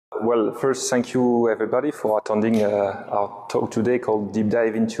Well, first, thank you everybody for attending our talk today called Deep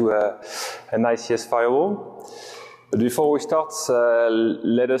Dive into an ICS firewall. But before we start,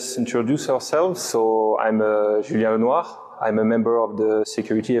 let us introduce ourselves. So I'm Julien Lenoir. I'm a member of the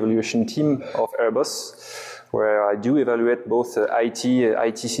security evaluation team of Airbus, where I do evaluate both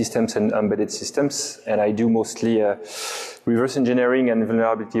IT systems and embedded systems, and I do mostly reverse engineering and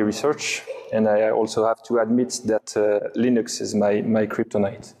vulnerability research. And I also have to admit that Linux is my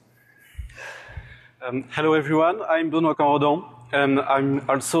kryptonite. Hello everyone, I'm Benoit, and I'm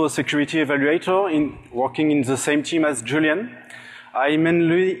also a security evaluator working in the same team as Julien.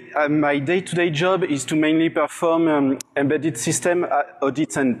 My day-to-day job is to mainly perform embedded system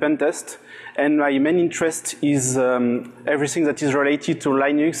audits and pen tests, and my main interest is everything that is related to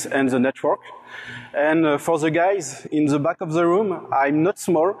Linux and the network. And for the guys in the back of the room, I'm not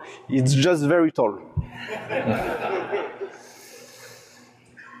small, it's just very tall.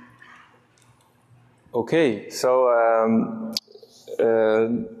 Okay, so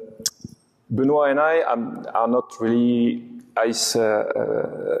Benoit and I are not really ICS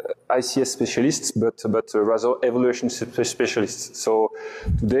specialists, but rather evaluation specialists. So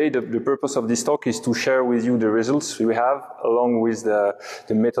today the purpose of this talk is to share with you the results we have along with the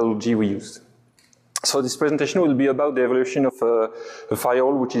methodology we used. So this presentation will be about the evaluation of a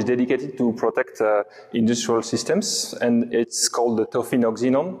firewall which is dedicated to protect industrial systems, and it's called the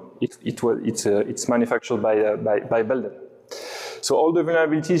Tofinoxenon. It's manufactured by Belden. So all the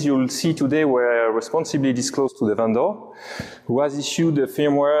vulnerabilities you will see today were responsibly disclosed to the vendor, who has issued a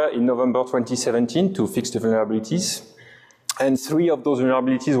firmware in November 2017 to fix the vulnerabilities. And 3 of those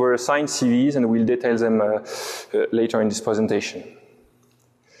vulnerabilities were assigned CVEs, and we'll detail them later in this presentation.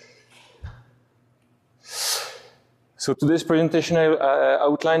 So today's presentation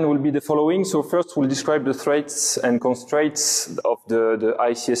outline will be the following. So first we'll describe the threats and constraints of the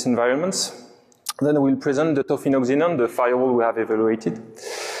ICS environments. Then we'll present the Tofinoxenon, the firewall we have evaluated.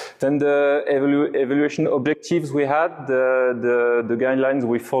 Then the evaluation objectives we had, the guidelines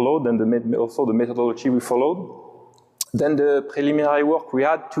we followed, and also the methodology we followed. Then the preliminary work we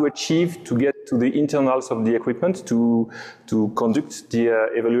had to achieve to get to the internals of the equipment to conduct the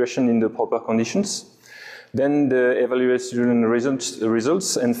evaluation in the proper conditions. Then the evaluation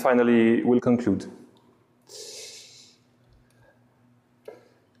results, and finally we'll conclude.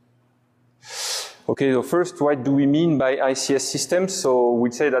 Okay, so first, what do we mean by ICS systems? So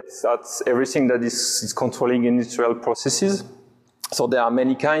we'd say that's everything that is controlling industrial processes. So there are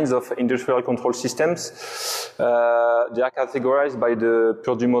many kinds of industrial control systems. They are categorized by the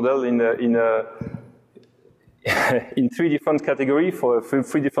Purdue model in 3 different categories for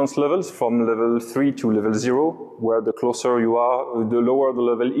 3 different levels, from level 3 to level 0, where the closer you are, the lower the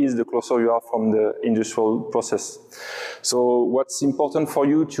level is, the closer you are from the industrial process. So what's important for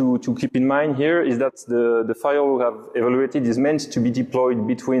you to keep in mind here is that the firewall we have evaluated is meant to be deployed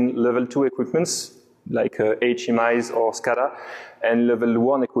between level 2 equipments, like HMIs or SCADA, and level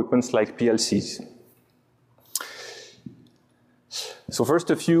 1 equipments like PLCs. So first,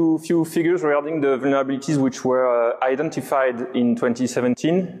 a few figures regarding the vulnerabilities which were identified in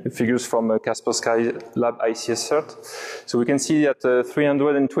 2017, figures from Kaspersky Lab ICS cert. So we can see that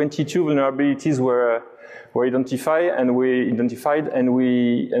 322 vulnerabilities were identified, and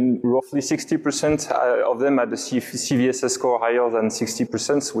roughly 60% of them had a CVSS score higher than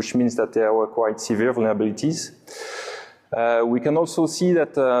 60%, which means that they were quite severe vulnerabilities. We can also see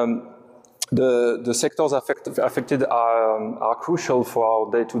that the sectors affected are crucial for our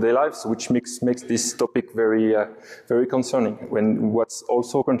day-to-day lives, which makes this topic very concerning. What's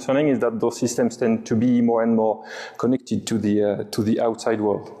also concerning is that those systems tend to be more and more connected to the outside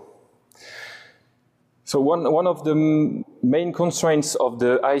world. So one of the main constraints of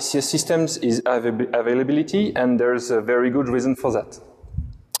the ICS systems is availability, and there's a very good reason for that.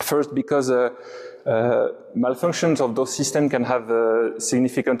 First, because malfunctions of those systems can have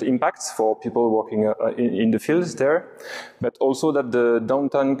significant impacts for people working in the fields there, but also that the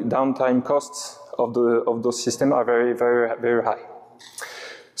downtime costs of those systems are very high.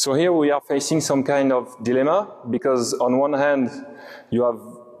 So here we are facing some kind of dilemma, because on one hand you have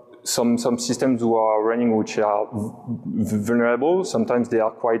some systems who are running which are vulnerable. Sometimes they are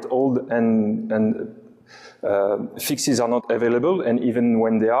quite old and fixes are not available, and even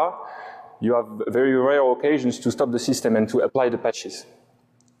when they are, you have very rare occasions to stop the system and to apply the patches.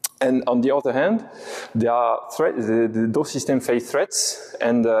 And on the other hand, there are those systems face threats,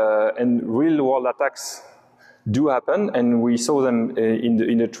 and real-world attacks do happen, and we saw them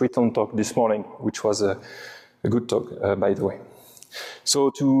in the Triton talk this morning, which was a good talk, by the way. So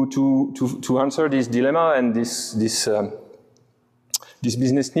to answer this dilemma and this this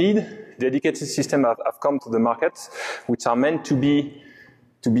business need. Dedicated systems have come to the market, which are meant to be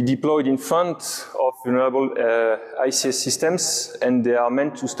deployed in front of vulnerable ICS systems, and they are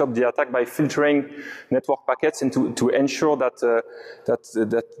meant to stop the attack by filtering network packets and to ensure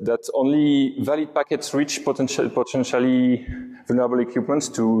that only valid packets reach potentially vulnerable equipments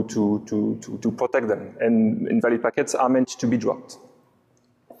to protect them, and invalid packets are meant to be dropped.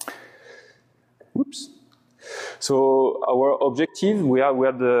 Whoops. So our objective, we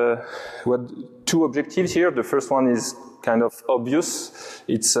had two objectives here. The first one is kind of obvious.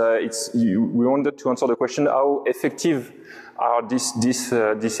 We wanted to answer the question: how effective are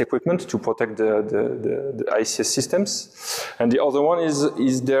this equipment to protect the ICS systems? And the other one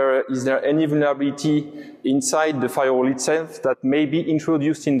is there any vulnerability inside the firewall itself that may be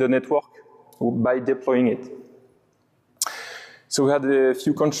introduced in the network by deploying it? So we had a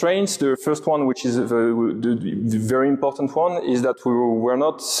few constraints. The first one, which is the very important one, is that we were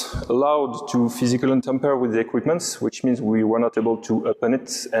not allowed to physically tamper with the equipment, which means we were not able to open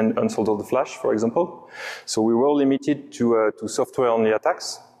it and unsolder the flash, for example. So we were limited to software-only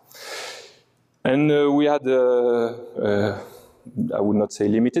attacks. And we had, I would not say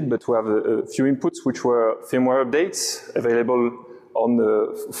limited, but we have a few inputs, which were firmware updates available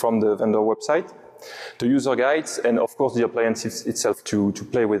from the vendor website, the user guides, and of course the appliance itself to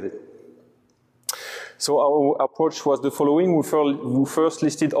play with it. So our approach was the following. We first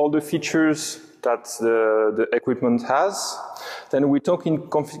listed all the features that the equipment has. Then we took in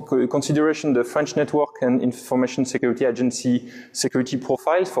consideration the French Network and Information Security Agency security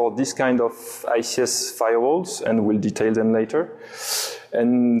profiles for this kind of ICS firewalls, and we'll detail them later.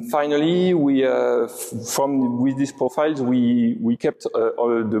 And finally, with these profiles, we kept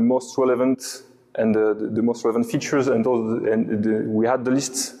all the most relevant and the most relevant features, and we had the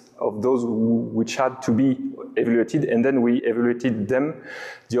list of those which had to be evaluated, and then we evaluated them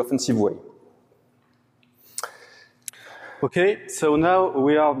the offensive way. Okay, so now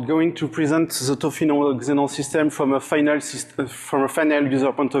we are going to present the Tofino Xenon system from a final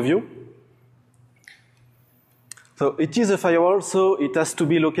user point of view. So it is a firewall, so it has to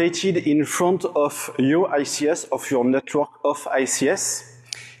be located in front of your ICS, of your network of ICS.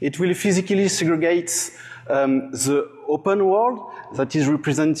 It will physically segregate the open world that is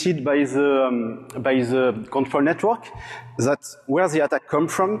represented by the control network, where the attack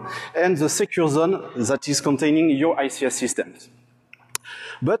comes from, and the secure zone that is containing your ICS systems.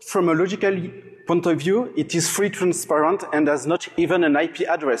 But from a logical point of view, it is fully transparent and has not even an IP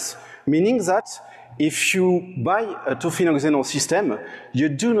address, meaning that if you buy a Tofino Xenon system, you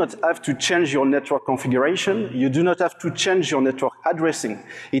do not have to change your network configuration, you do not have to change your network addressing.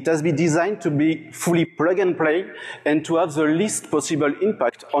 It has been designed to be fully plug and play and to have the least possible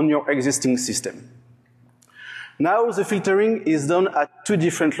impact on your existing system. Now the filtering is done at two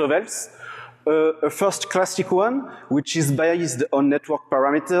different levels. A first classic one, which is based on network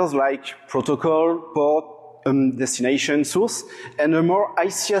parameters like protocol, port, destination, source, and a more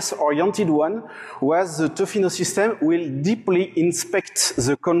ICS-oriented one, where the Tofino system will deeply inspect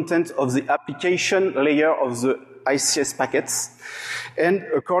the content of the application layer of the ICS packets, and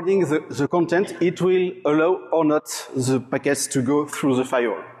according to the content, it will allow or not the packets to go through the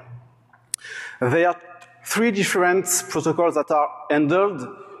firewall. There are three different protocols that are handled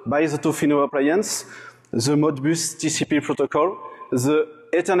by the Tofino appliance: the Modbus TCP protocol, the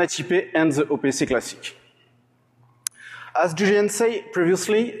Ethernet IP, and the OPC Classic. As Julien said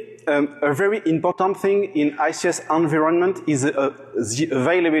previously, a very important thing in ICS environment is the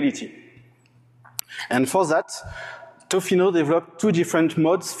availability. And for that, Tofino developed two different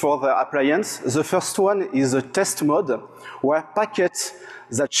modes for the appliance. The first one is a test mode, where packets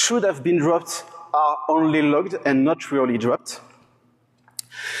that should have been dropped are only logged and not really dropped.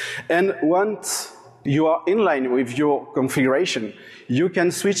 And once you are in line with your configuration, you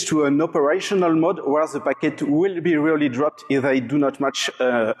can switch to an operational mode where the packet will be really dropped if they do not match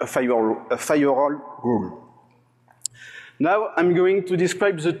a firewall rule. Now I'm going to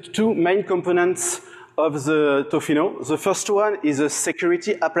describe the two main components of the Tofino. The first one is a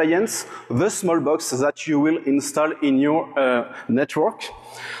security appliance, the small box that you will install in your network.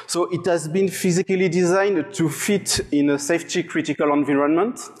 So it has been physically designed to fit in a safety critical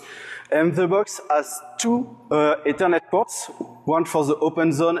environment. And the box has two Ethernet ports, one for the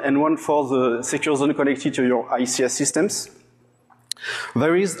open zone and one for the secure zone connected to your ICS systems.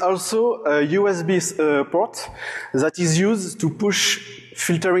 There is also a USB port that is used to push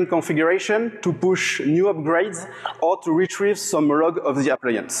filtering configuration, to push new upgrades, or to retrieve some log of the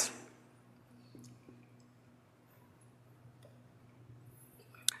appliance.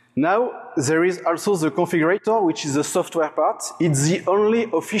 Now, there is also the configurator, which is the software part. It's the only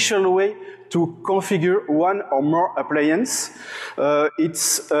official way to configure one or more appliances.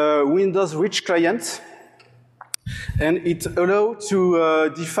 It's a Windows-rich client, and it allows to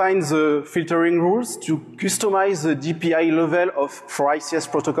define the filtering rules, to customize the DPI level for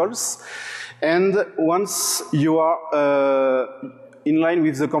ICS protocols. And once you are in line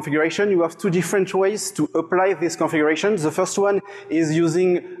with the configuration, you have two different ways to apply this configuration. The first one is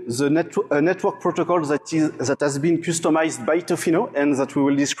using the network protocol that has been customized by Tofino and that we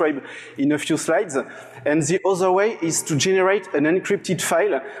will describe in a few slides. And the other way is to generate an encrypted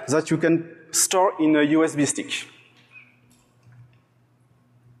file that you can store in a USB stick.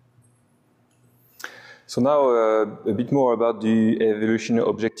 So now a bit more about the evaluation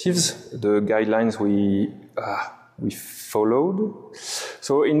objectives, the guidelines we followed.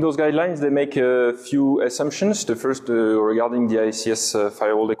 So in those guidelines, they make a few assumptions. The first regarding the ICS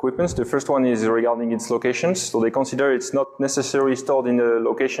firewall equipment. The first one is regarding its locations. So they consider it's not necessarily stored in a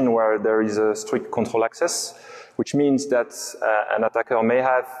location where there is a strict control access, which means that an attacker may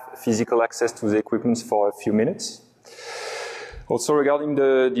have physical access to the equipment for a few minutes. Also regarding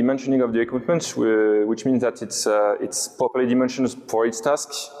the dimensioning of the equipment, which means that it's properly dimensioned for its task.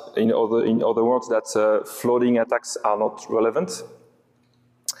 In other words, that floating attacks are not relevant.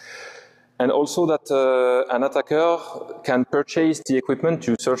 And also that an attacker can purchase the equipment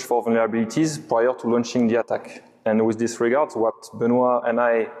to search for vulnerabilities prior to launching the attack. And with this regard, what Benoit and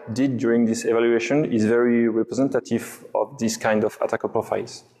I did during this evaluation is very representative of this kind of attacker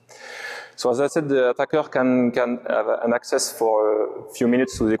profiles. So as I said, the attacker can have an access for a few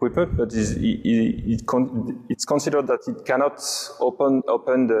minutes to the equipment, but it's considered that it cannot open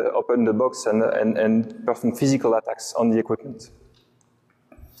the box and perform physical attacks on the equipment.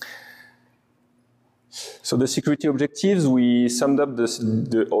 So the security objectives, we summed up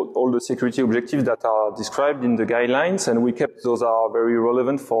all the security objectives that are described in the guidelines, and we kept those are very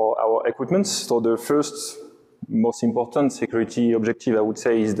relevant for our equipment. So the first most important security objective, I would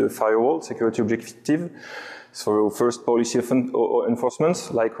say, is the firewall security objective. So first, policy enforcement,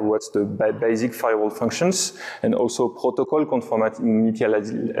 like what's the basic firewall functions, and also protocol conformity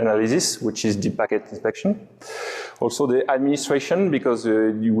analysis, which is the packet inspection. Also the administration, because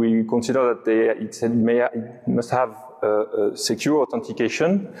we consider that it must have secure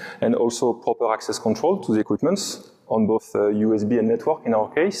authentication and also proper access control to the equipments on both USB and network in our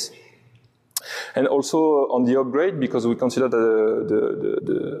case. And also on the upgrade, because we consider that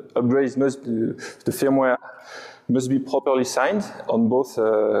the upgrades the firmware must be properly signed on both,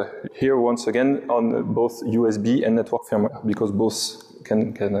 here once again, on both USB and network firmware, because both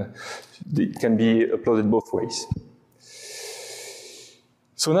can be uploaded both ways.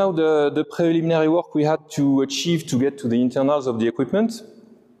 So now the preliminary work we had to achieve to get to the internals of the equipment.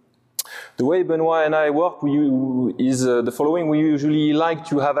 The way Benoit and I work is the following. We usually like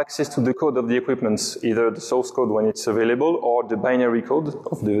to have access to the code of the equipment, either the source code when it's available or the binary code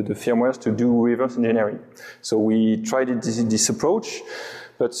of the firmwares to do reverse engineering. So we tried this approach,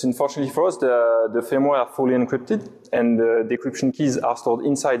 but unfortunately for us, the firmware are fully encrypted and the decryption keys are stored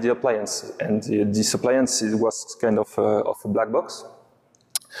inside the appliance. And this appliance was kind of a black box.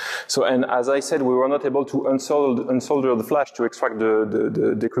 So, and as I said, we were not able to unsolder the flash to extract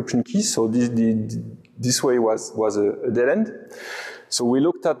the decryption keys. So this way was a dead end. So we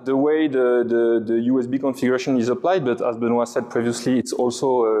looked at the way the USB configuration is applied, but as Benoit said previously, it's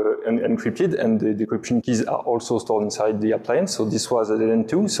also encrypted, and the decryption keys are also stored inside the appliance. So this was a dead end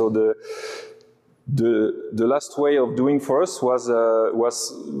too. So the last way of doing for us was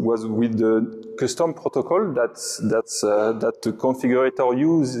with the custom protocol that the configurator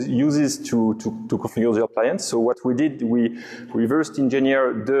uses to configure the appliance. So what we did, we reversed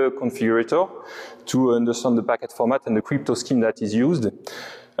engineered the configurator to understand the packet format and the crypto scheme that is used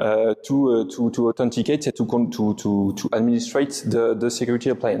to authenticate and to administrate the security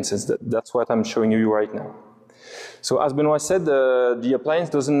appliances. That's what I'm showing you right now. So as Benoit said, the appliance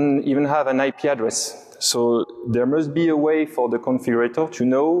doesn't even have an IP address. So there must be a way for the configurator to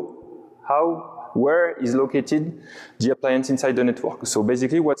know where is located the appliance inside the network. So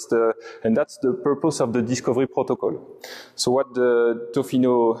basically and that's the purpose of the discovery protocol. So what the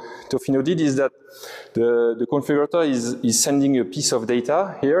Tofino did is that the configurator is sending a piece of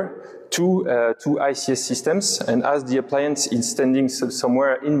data here to ICS systems, and as the appliance is standing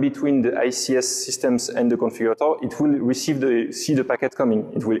somewhere in between the ICS systems and the configurator, it will see the packet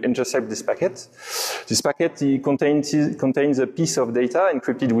coming. It will intercept this packet. This packet contains a piece of data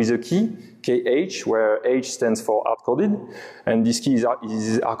encrypted with a key KH, where H stands for hard-coded, and this key is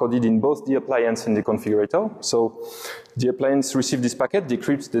hard-coded in both the appliance and the configurator. So the appliance receives this packet,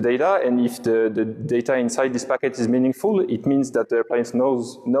 decrypts the data, and if the data inside this packet is meaningful, it means that the appliance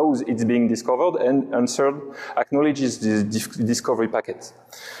knows it's being discovered and answered, acknowledges the discovery packet.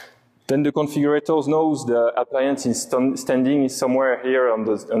 Then the configurator knows the appliance is standing somewhere here on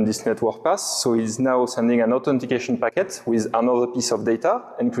this network path, so it's now sending an authentication packet with another piece of data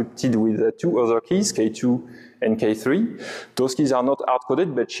encrypted with 2 other keys, K2 and K3. Those keys are not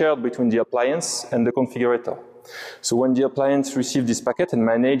hard-coded but shared between the appliance and the configurator. So when the appliance receives this packet and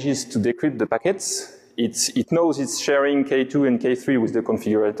manages to decrypt the packets, it knows it's sharing K2 and K3 with the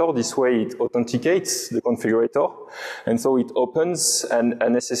configurator. This way it authenticates the configurator, and so it opens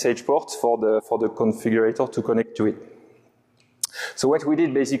an SSH port for the configurator to connect to it. So what we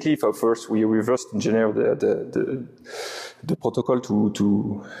did basically, first we reverse engineered the protocol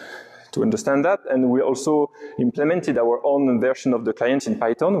to understand that, and we also implemented our own version of the client in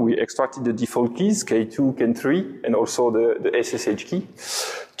Python. We extracted the default keys, K2, K3, and also the SSH key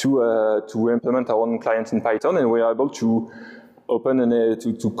to implement our own client in Python, and we are able to open and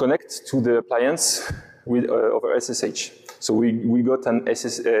to connect to the appliance with over SSH. So we got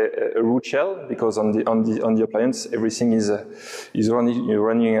a root shell because on the appliance everything is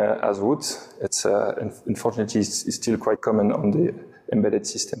running as root. It's unfortunately it's still quite common on the embedded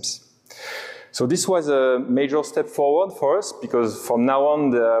systems. So this was a major step forward for us because from now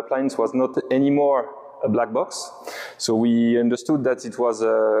on the appliance was not anymore a black box. So we understood that it was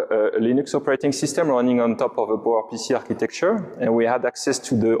a Linux operating system running on top of a PowerPC architecture, and we had access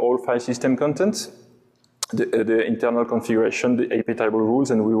to the whole file system content, the internal configuration, the API table rules,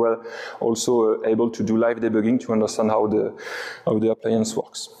 and we were also able to do live debugging to understand how the appliance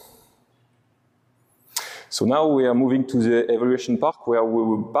works. So now we are moving to the evaluation part where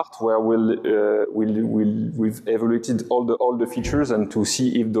we've evaluated all the features and to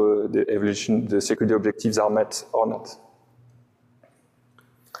see if the security objectives are met or not.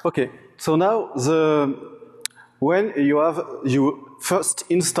 Okay, so now when you first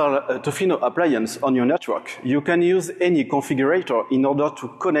install a Tofino appliance on your network, you can use any configurator in order to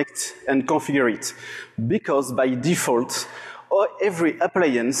connect and configure it, because by default, every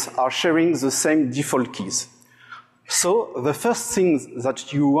appliance are sharing the same default keys. So the first thing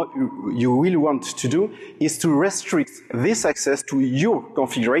that you will want to do is to restrict this access to your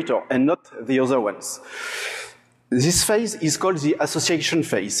configurator and not the other ones. This phase is called the association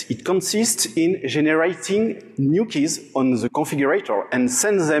phase. It consists in generating new keys on the configurator and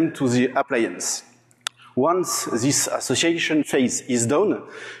send them to the appliance. Once this association phase is done,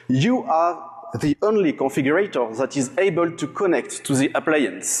 you are the only configurator that is able to connect to the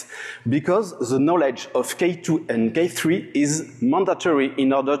appliance, because the knowledge of K2 and K3 is mandatory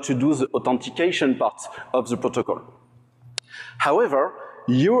in order to do the authentication part of the protocol. However,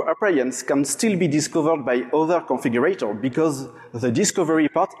 your appliance can still be discovered by other configurator because the discovery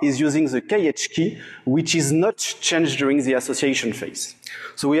part is using the KH key, which is not changed during the association phase.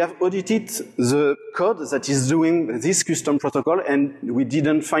 So we have audited the code that is doing this custom protocol, and we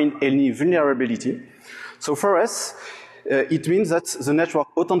didn't find any vulnerability. So for us, it means that the network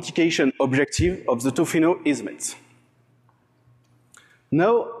authentication objective of the Tofino is met.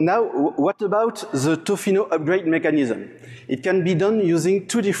 Now, what about the Tofino upgrade mechanism? It can be done using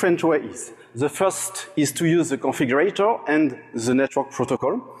 2 different ways. The first is to use the configurator and the network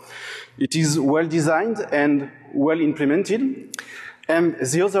protocol. It is well designed and well implemented. And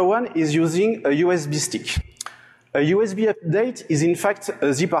the other one is using a USB stick. A USB update is in fact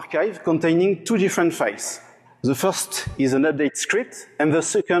a zip archive containing 2 different files. The first is an update script, and the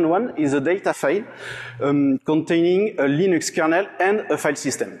second one is a data file containing a Linux kernel and a file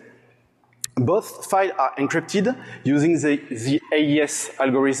system. Both files are encrypted using the AES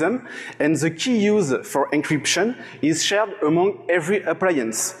algorithm, and the key used for encryption is shared among every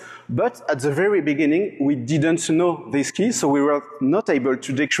appliance. But at the very beginning, we didn't know this key, so we were not able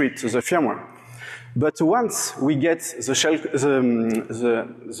to decrypt the firmware. But once we get the shell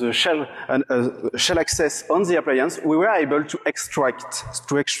access on the appliance, we were able to extract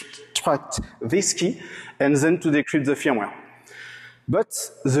this key and then to decrypt the firmware.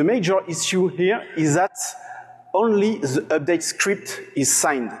 But the major issue here is that only the update script is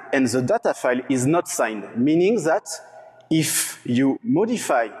signed and the data file is not signed, meaning that if you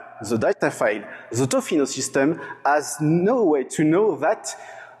modify the data file, the Tofino system has no way to know that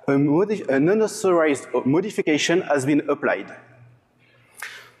an unauthorized modification has been applied.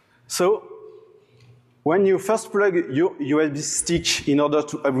 So, when you first plug your USB stick in order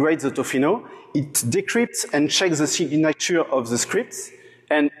to upgrade the Tofino, it decrypts and checks the signature of the scripts,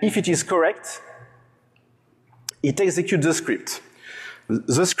 and if it is correct, it executes the script.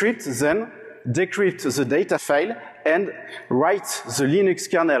 The script then decrypts the data file and writes the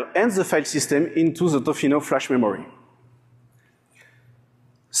Linux kernel and the file system into the Tofino flash memory.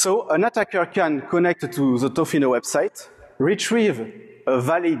 So an attacker can connect to the Tofino website, retrieve a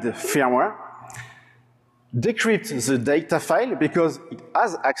valid firmware, decrypt the data file because it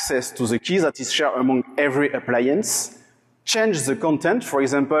has access to the keys that is shared among every appliance, change the content, for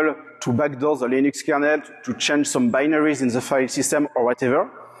example, to backdoor the Linux kernel, to change some binaries in the file system or whatever,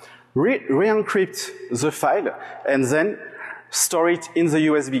 re-encrypt the file, and then store it in the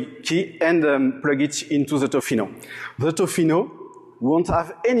USB key and plug it into the Tofino. The Tofino won't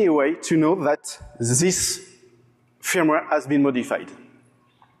have any way to know that this firmware has been modified.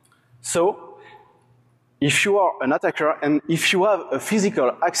 So, if you are an attacker and if you have a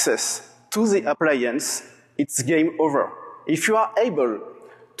physical access to the appliance, it's game over. If you are able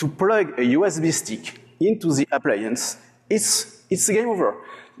to plug a USB stick into the appliance, it's game over.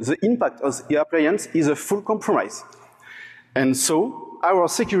 The impact of the appliance is a full compromise. And so, our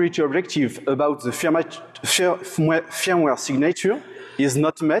security objective about the firmware signature is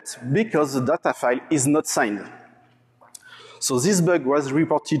not met because the data file is not signed. So this bug was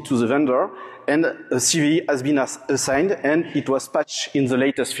reported to the vendor, and a CVE has been assigned, and it was patched in the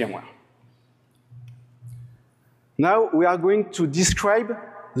latest firmware. Now we are going to describe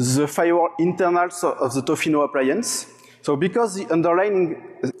the firewall internals of the Tofino appliance. So because the underlying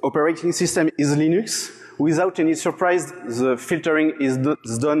operating system is Linux, without any surprise, the filtering is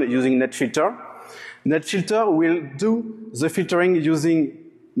done using NetFilter. NetFilter will do the filtering using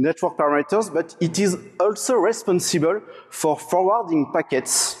network parameters, but it is also responsible for forwarding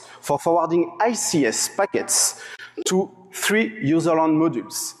packets, for forwarding ICS packets to 3 userland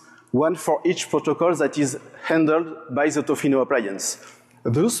modules, one for each protocol that is handled by the Tofino appliance.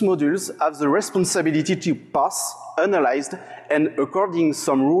 Those modules have the responsibility to pass, analyze, and according to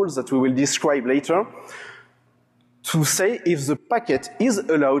some rules that we will describe later, to say if the packet is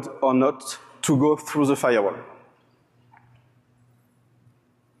allowed or not to go through the firewall.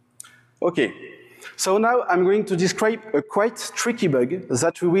 Okay, so now I'm going to describe a quite tricky bug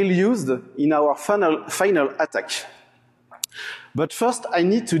that we will use in our final attack. But first, I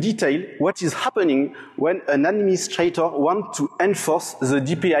need to detail what is happening when an administrator wants to enforce the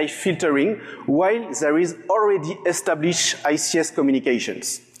DPI filtering while there is already established ICS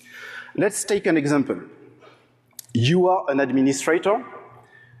communications. Let's take an example. You are an administrator.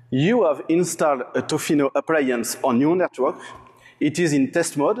 You have installed a Tofino appliance on your network. It is in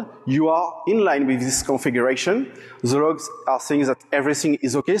test mode. You are in line with this configuration. The logs are saying that everything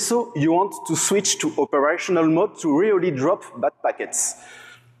is okay, so you want to switch to operational mode to really drop bad packets.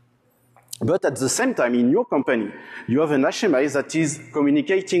 But at the same time, in your company, you have an HMI that is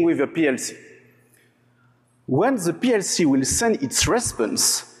communicating with a PLC. When the PLC will send its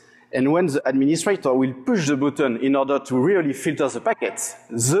response, and when the administrator will push the button in order to really filter the packets,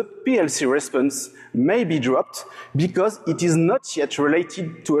 the PLC response may be dropped because it is not yet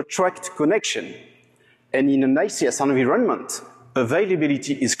related to a tracked connection. And in an ICS environment,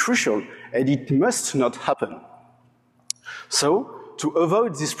 availability is crucial and it must not happen. So, to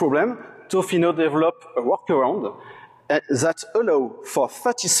avoid this problem, Tofino developed a workaround that allows for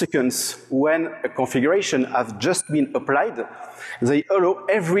 30 seconds when a configuration has just been applied, they allow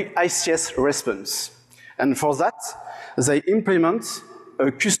every ICS response. And for that, they implement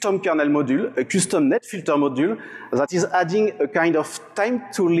a custom kernel module, a custom NetFilter module that is adding a kind of time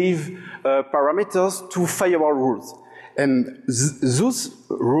to live parameters to firewall rules. And those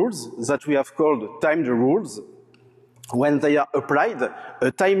rules that we have called timed rules, when they are applied,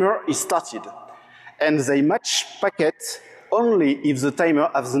 a timer is started. And they match packet only if the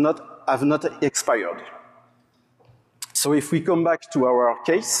timer have not expired. So if we come back to our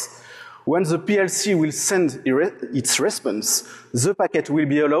case, when the PLC will send its response, the packet will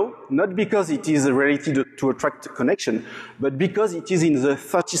be allowed, not because it is related to a tracked connection, but because it is in the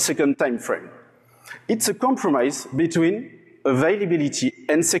 30-second time frame. It's a compromise between availability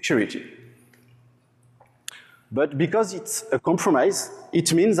and security. But because it's a compromise,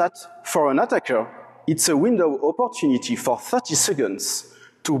 it means that for an attacker, it's a window opportunity for 30 seconds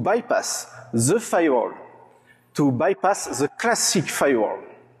to bypass the firewall, to bypass the classic firewall.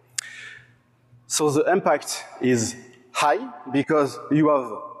 So the impact is high because you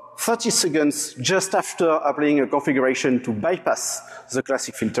have 30 seconds just after applying a configuration to bypass the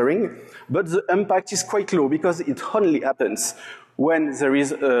classic filtering, but the impact is quite low because it only happens when there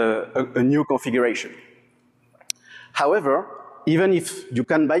is a new configuration. However, even if you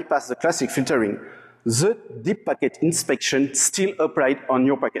can bypass the classic filtering, the deep packet inspection still applied on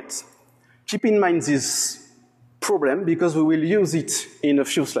your packets. Keep in mind this problem because we will use it in a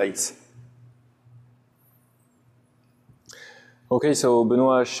few slides. Okay, so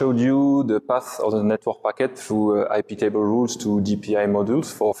Benoit showed you the path of the network packet through IP table rules to DPI modules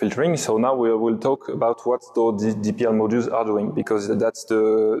for filtering. So now we will talk about what those DPI modules are doing, because that's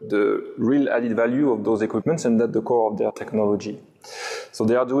the real added value of those equipments and that's the core of their technology. So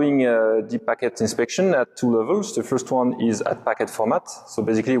they are doing deep packet inspection at two levels. The first one is at packet format. So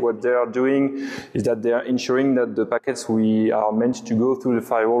basically what they are doing is that they are ensuring that the packets we are meant to go through the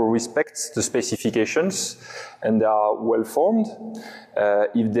firewall respect the specifications and they are well formed.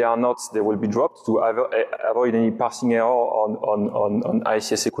 If they are not, they will be dropped to avoid any parsing error on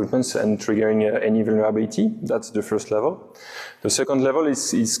ICS equipments and triggering any vulnerability. That's the first level. The second level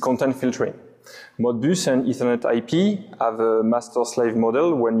is content filtering. Modbus and Ethernet IP have a master-slave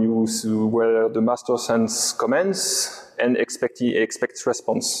model where the master sends commands and expects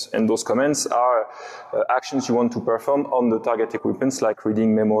response. And those commands are actions you want to perform on the target equipments, like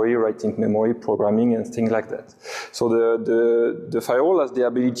reading memory, writing memory, programming, and things like that. So the firewall has the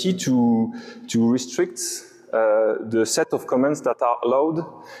ability to restrict the set of commands that are allowed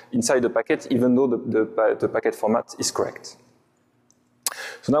inside the packet, even though the packet format is correct.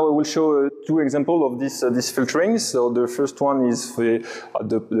 So now I will show two examples of this filtering. So the first one is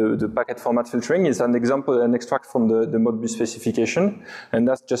the packet format filtering. Is an example, an extract from the Modbus specification, and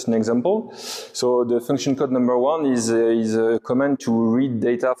that's just an example. So the function code number one is a command to read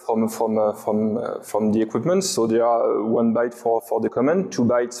data from the equipment. So there are 1 byte for the command, 2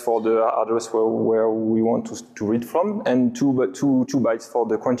 bytes for the address where we want to read from, and 2 bytes for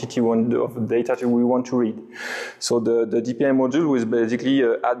the quantity of data we want to read. So the DPI module will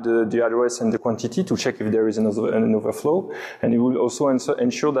basically add the address and the quantity to check if there is an overflow, and it will also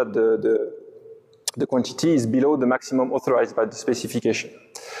ensure that the quantity is below the maximum authorized by the specification.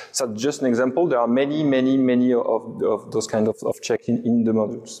 So that's just an example. There are many of those kind of checks in the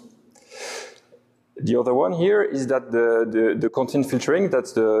modules. The other one here is that the content filtering,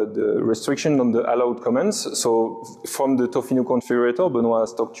 that's the restriction on the allowed commands. So from the Tofino configurator, Benoit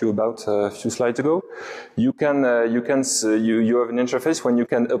has talked to you about a few slides ago, you have an interface when you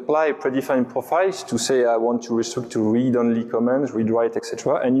can apply predefined profiles to say I want to restrict to read-only commands, read-write,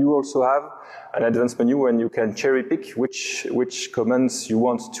 etc. And you also have an advanced menu when you can cherry pick which commands you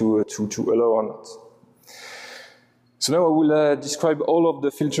want to allow or not. So now I will describe all of the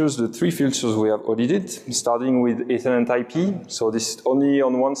filters, the 3 filters we have audited, starting with Ethernet IP. So this is only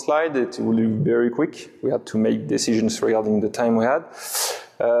on one slide. It will be very quick. We had to make decisions regarding the time we had.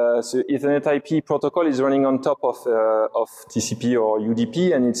 So Ethernet IP protocol is running on top of TCP or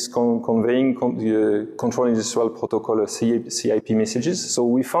UDP, and it's conveying control industrial protocol CIP messages. So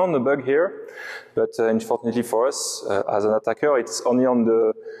we found a bug here, but unfortunately for us, as an attacker, it's only on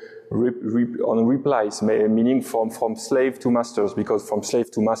the on replies, meaning from slave to masters, because from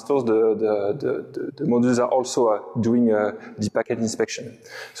slave to masters, the modules are also doing the packet inspection.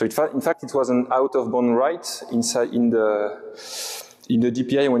 So in fact, it was an out-of-bound write inside in the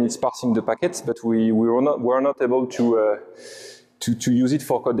DPI when it's parsing the packets, but we were not able to use it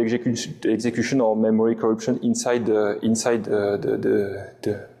for code execution or memory corruption inside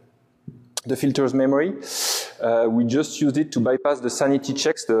the filter's memory. We just used it to bypass the sanity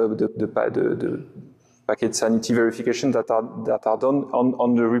checks, the packet sanity verification that are done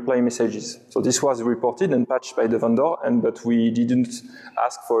on the reply messages. So this was reported and patched by the vendor, but we didn't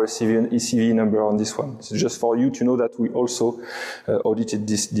ask for a ECV number on this one. So just for you to know that we also audited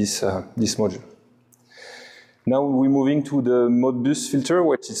this module. Now we're moving to the Modbus filter,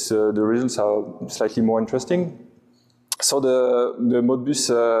 which is the results are slightly more interesting. So the Modbus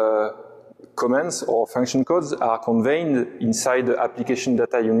commands or function codes are conveyed inside the application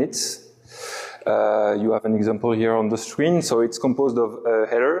data units. You have an example here on the screen. So it's composed of a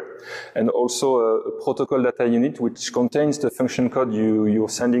header and also a protocol data unit, which contains the function code you're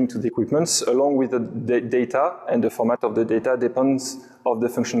sending to the equipments, along with the data, and the format of the data depends of the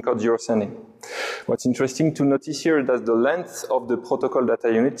function code you're sending. What's interesting to notice here is that the length of the protocol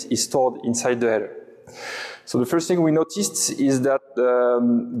data unit is stored inside the header. So the first thing we noticed is that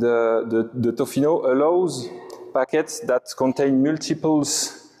the Tofino allows packets that contain multiple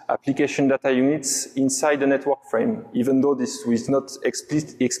application data units inside the network frame, even though this is not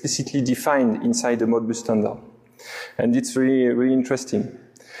explicitly defined inside the Modbus standard. And it's really interesting.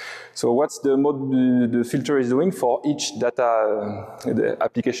 So what's the filter is doing for each data, the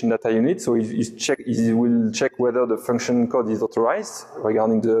application data unit? So it will check whether the function code is authorized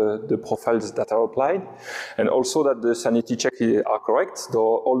regarding the profiles that are applied, and also that the sanity checks are correct. So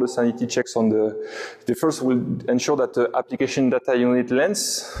all the sanity checks on the first will ensure that the application data unit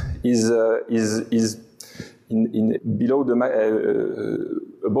length is below the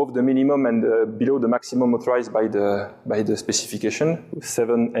above the minimum and below the maximum authorized by the specification,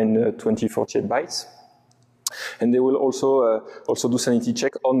 7 and 2048 bytes. And they will also do sanity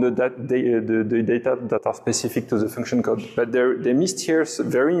check on the data that are specific to the function code. But they missed here a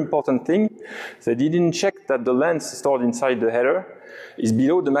very important thing. They didn't check that the length stored inside the header is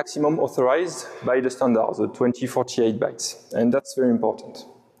below the maximum authorized by the standard, the 2048 bytes. And that's very important.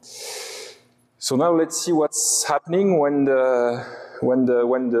 So now let's see what's happening when the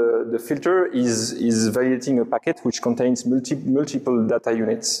filter is validating a packet which contains multiple data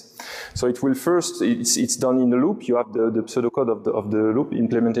units. So it will first, it's done in a loop. You have the pseudocode of the loop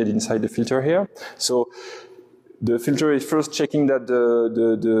implemented inside the filter here. So the filter is first checking that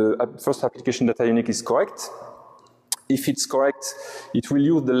the first application data unit is correct. If it's correct, it will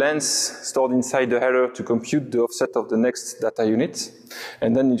use the length stored inside the header to compute the offset of the next data unit.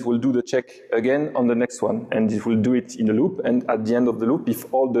 And then it will do the check again on the next one. And it will do it in a loop. And at the end of the loop, if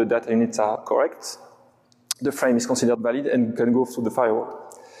all the data units are correct, the frame is considered valid and can go through the firewall.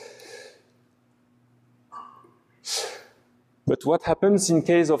 But what happens in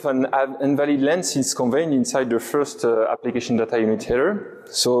case of an invalid length is conveyed inside the first application data unit header.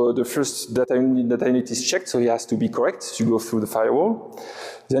 So the first data unit is checked, so it has to be correct to go through the firewall.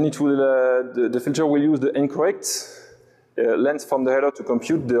 Then it will, the filter will use the incorrect length from the header to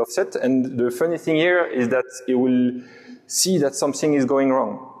compute the offset. And the funny thing here is that it will see that something is going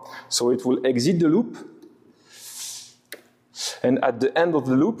wrong. So it will exit the loop. And at the end of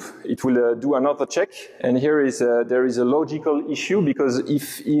the loop, it will do another check. And here is there is a logical issue because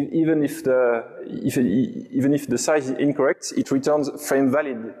even if the size is incorrect, it returns frame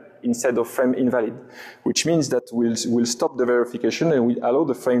valid instead of frame invalid, which means that we'll stop the verification and we allow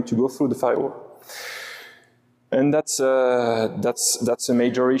the frame to go through the firewall. And that's a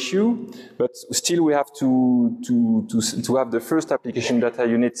major issue, but still we have to have the first application data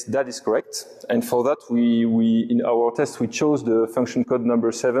unit that is correct. And for that, we in our test we chose the function code number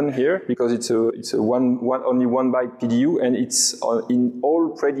 7 here because it's a only 1 byte PDU and it's in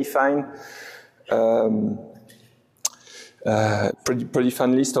all predefined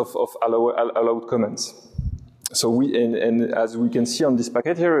predefined list of allowed comments. So and as we can see on this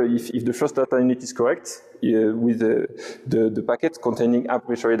packet here, if the first data unit is correct, with the packet containing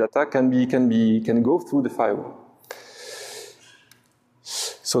arbitrary data can go through the firewall.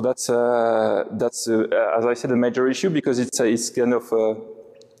 So that's as I said, a major issue because it's kind of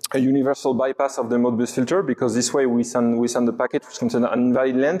a universal bypass of the Modbus filter because this way we send the packet which contains an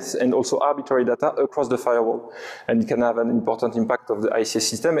invalid length and also arbitrary data across the firewall, and it can have an important impact of the ICS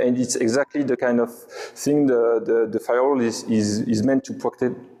system. And it's exactly the kind of thing the firewall is meant to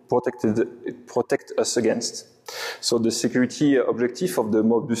protect us against. So the security objective of the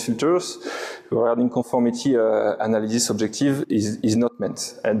Modbus filters regarding conformity analysis objective is not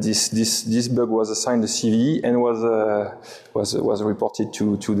met. And this bug was assigned the CVE and was reported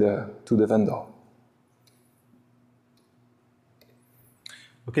to the vendor.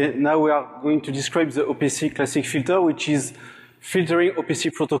 Okay, now we are going to describe the OPC classic filter, which is filtering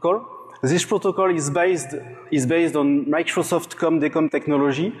OPC protocol. This protocol is based on Microsoft COM-DECOM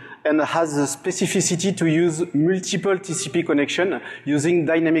technology and has the specificity to use multiple TCP connection using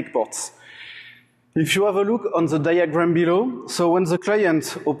dynamic ports. If you have a look on the diagram below, so when the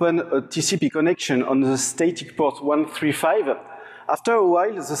client opens a TCP connection on the static port 135, after a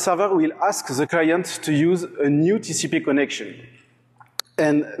while the server will ask the client to use a new TCP connection.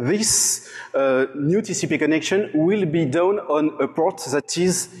 And this new TCP connection will be done on a port that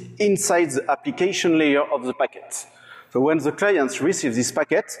is inside the application layer of the packet. So when the client receives this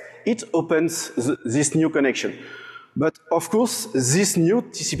packet, it opens this new connection. But of course, this new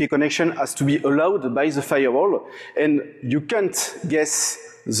TCP connection has to be allowed by the firewall, and you can't guess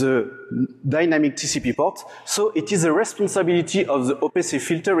the dynamic TCP port, so it is the responsibility of the OPC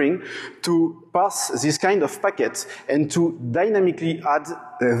filtering to pass this kind of packet and to dynamically add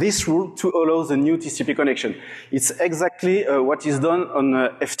this rule to allow the new TCP connection. It's exactly what is done on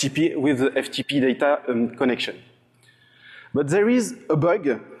FTP with the FTP data connection. But there is a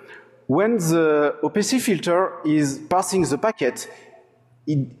bug. When the OPC filter is passing the packet,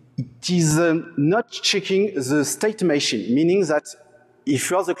 it is not checking the state machine, meaning that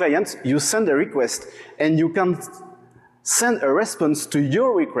if you are the client, you send a request and you can send a response to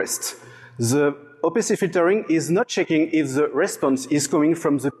your request. The OPC filtering is not checking if the response is coming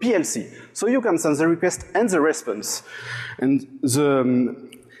from the PLC. So you can send the request and the response. And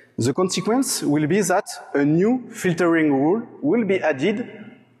the consequence will be that a new filtering rule will be added,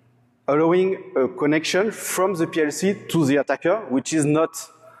 allowing a connection from the PLC to the attacker, which is not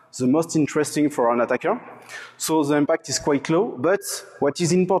the most interesting for an attacker. So the impact is quite low, but what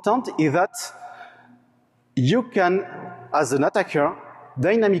is important is that you can, as an attacker,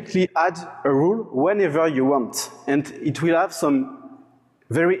 dynamically add a rule whenever you want, and it will have some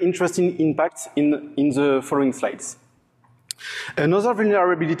very interesting impacts in the following slides. Another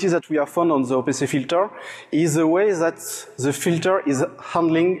vulnerability that we have found on the OPC filter is the way that the filter is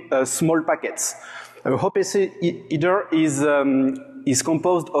handling small packets. OPC header is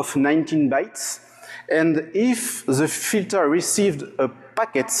composed of 19 bytes, and if the filter received a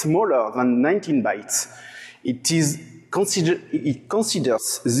packet smaller than 19 bytes, it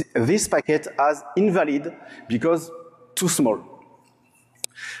considers this packet as invalid because too small.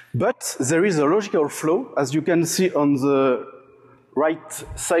 But there is a logical flaw, as you can see on the right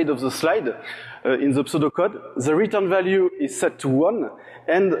side of the slide, in the pseudocode. The return value is set to 1,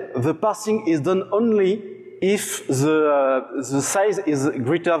 and the parsing is done only if the size is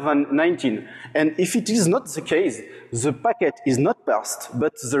greater than 19. And if it is not the case, the packet is not parsed,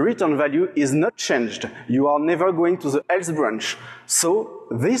 but the return value is not changed. You are never going to the else branch. So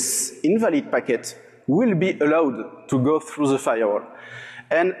this invalid packet will be allowed to go through the firewall.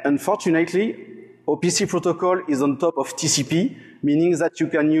 And unfortunately, OPC protocol is on top of TCP, meaning that you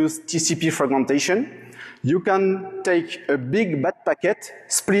can use TCP fragmentation. You can take a big bad packet,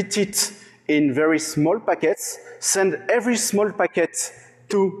 split it in very small packets, send every small packet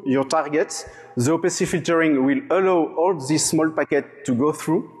to your target. The OPC filtering will allow all these small packets to go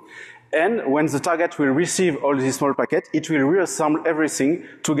through. And when the target will receive all these small packets, it will reassemble everything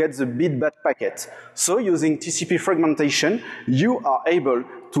to get the big bad packet. So using TCP fragmentation, you are able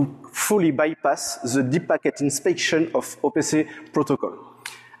to fully bypass the deep packet inspection of OPC protocol.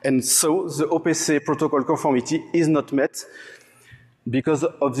 And so the OPC protocol conformity is not met because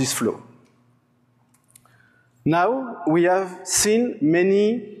of this flaw. Now we have seen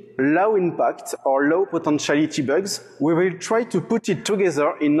many low impact or low potentiality bugs. We will try to put it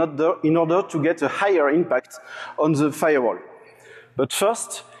together in order to get a higher impact on the firewall. But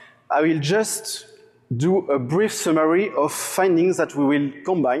first, I will just do a brief summary of findings that we will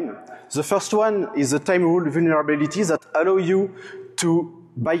combine. The first one is the time rule vulnerabilities that allow you to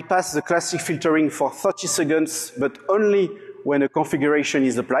bypass the classic filtering for 30 seconds, but only when a configuration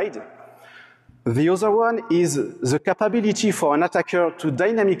is applied. The other one is the capability for an attacker to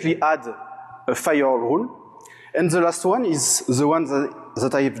dynamically add a firewall rule. And the last one is the one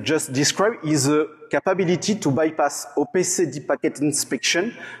that I've just described, is the capability to bypass OPC deep packet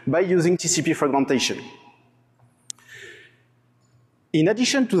inspection by using TCP fragmentation. In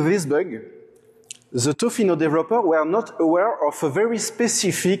addition to this bug, the Tofino developer were not aware of a very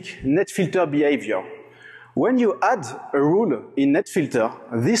specific netfilter behavior. When you add a rule in netfilter,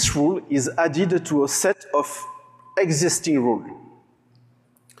 this rule is added to a set of existing rules.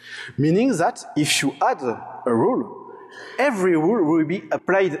 Meaning that if you add a rule, every rule will be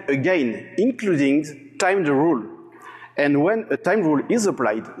applied again, including timed rule. And when a timed rule is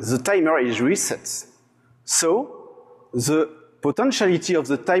applied, the timer is reset. So the potentiality of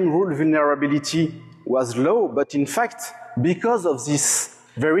the time rule vulnerability was low, but in fact, because of this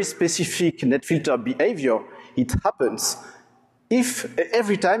very specific netfilter behavior, it happens if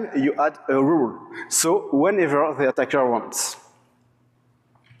every time you add a rule. So whenever the attacker wants.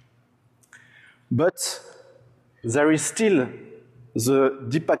 But there is still the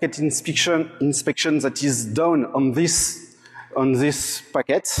deep packet inspection that is done on this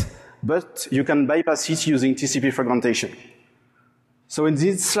packet, but you can bypass it using TCP fragmentation. So in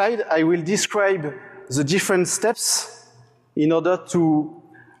this slide, I will describe the different steps in order to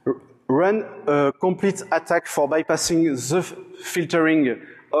run a complete attack for bypassing the filtering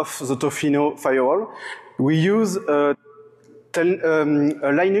of the Tofino firewall. We use a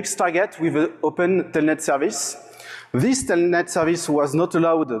Linux target with an open telnet service. This telnet service was not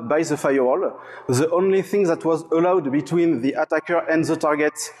allowed by the firewall. The only thing that was allowed between the attacker and the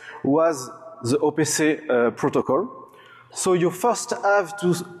target was the OPC protocol. So you first have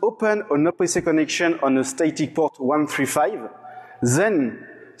to open an OPC connection on a static port 135, then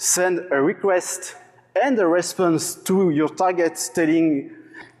send a request and a response to your target telling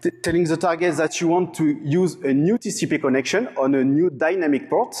the target that you want to use a new TCP connection on a new dynamic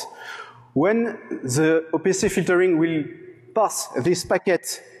port. When the OPC filtering will pass this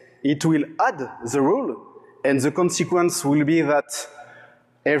packet, it will add the rule, and the consequence will be that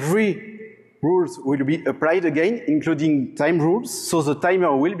every rules will be applied again, including time rules, so the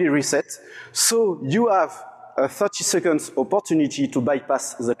timer will be reset. So you have a 30 seconds opportunity to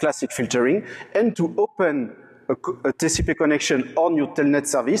bypass the classic filtering and to open a TCP connection on your telnet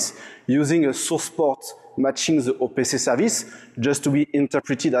service using a source port matching the OPC service, just to be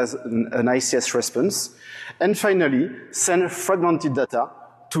interpreted as an ICS response. And finally, send fragmented data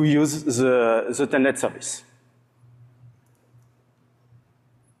to use the telnet service.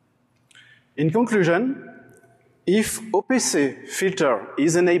 In conclusion, if OPC filter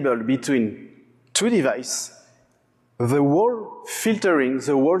is enabled between two devices, the whole filtering,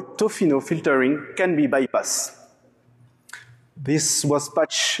 the whole Tofino filtering can be bypassed. This was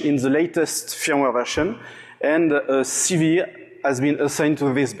patched in the latest firmware version, and a CV has been assigned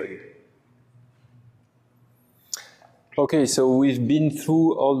to this bug. Okay, so we've been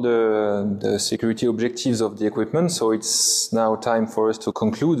through all the security objectives of the equipment, so it's now time for us to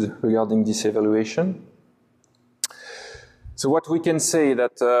conclude regarding this evaluation. So what we can say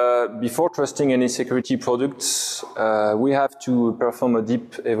that before trusting any security products, we have to perform a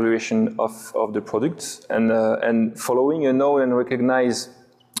deep evaluation of the product, and following a known and recognized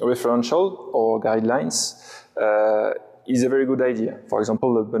referential or guidelines is a very good idea. For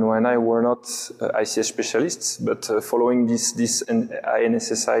example, Benoit and I were not ICS specialists, but following this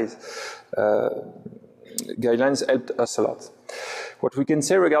INSSI guidelines helped us a lot. What we can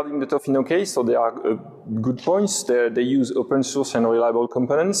say regarding the Tofino case, so there are good points. They use open source and reliable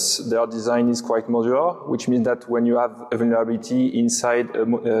components. Their design is quite modular, which means that when you have a vulnerability inside a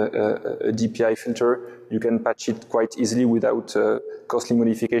DPI filter, you can patch it quite easily without costly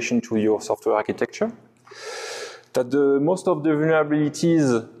modification to your software architecture. That most of the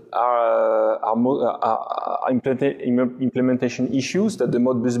vulnerabilities are implementation issues, that the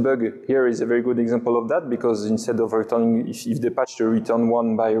Modbus bug here is a very good example of that, because instead of returning, if they patch the return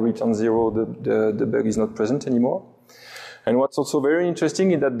 1 by return 0, the bug is not present anymore. And what's also very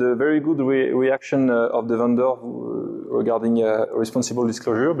interesting is that the very good reaction of the vendor regarding responsible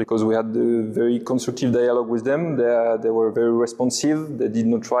disclosure, because we had a very constructive dialogue with them. They were very responsive. They did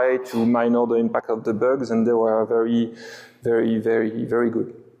not try to minor the impact of the bugs, and they were very, very, very, very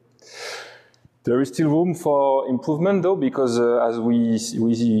good. There is still room for improvement, though, because as we've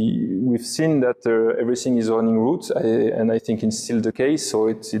seen that everything is running root, and I think it's still the case.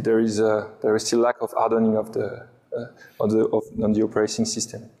 So there is still lack of hardening of on the operating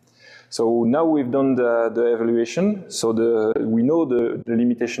system. So now we've done the evaluation, so we know the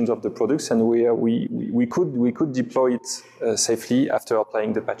limitations of the products, and we could deploy it safely after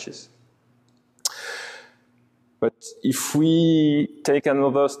applying the patches. But if we take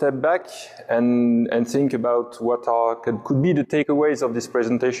another step back and think about what could be the takeaways of this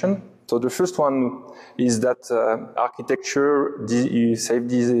presentation, so the first one is that architecture, safe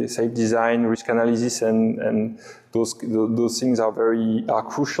design, risk analysis, and those things are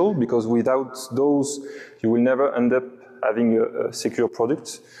crucial, because without those, you will never end up having a secure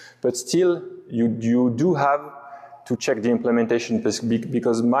product. But still, you do have to check the implementation,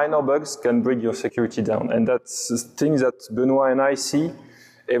 because minor bugs can bring your security down, and that's things that Benoit and I see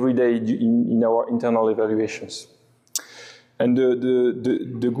every day in our internal evaluations. And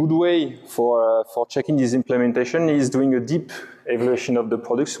the good way for checking this implementation is doing a deep evaluation of the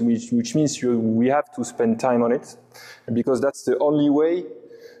products, which means we have to spend time on it, because that's the only way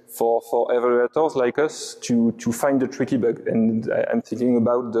for evaluators like us to find the tricky bug. And I'm thinking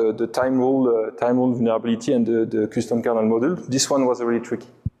about the time rule vulnerability and the custom kernel module. This one was really tricky.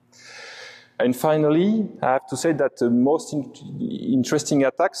 And finally, I have to say that the most interesting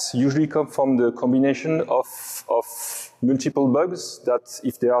attacks usually come from the combination of multiple bugs that,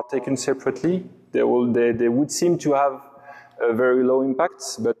 if they are taken separately, they would seem to have a very low impact,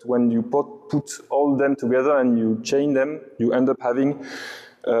 but when you put all them together and you chain them, you end up having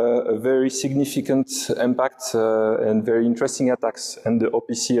a very significant impact and very interesting attacks. And the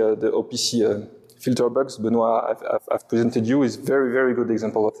OPC filter bugs Benoit I've presented you is very, very good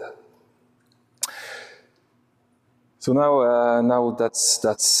example of that. So now that's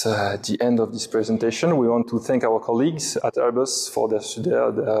the end of this presentation. We want to thank our colleagues at Airbus for their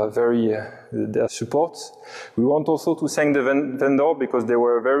support. We want also to thank the vendor, because they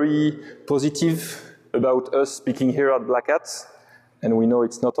were very positive about us speaking here at Black Hat, and we know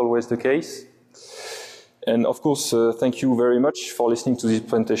it's not always the case. And of course, thank you very much for listening to this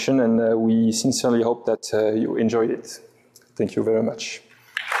presentation, and we sincerely hope that you enjoyed it. Thank you very much.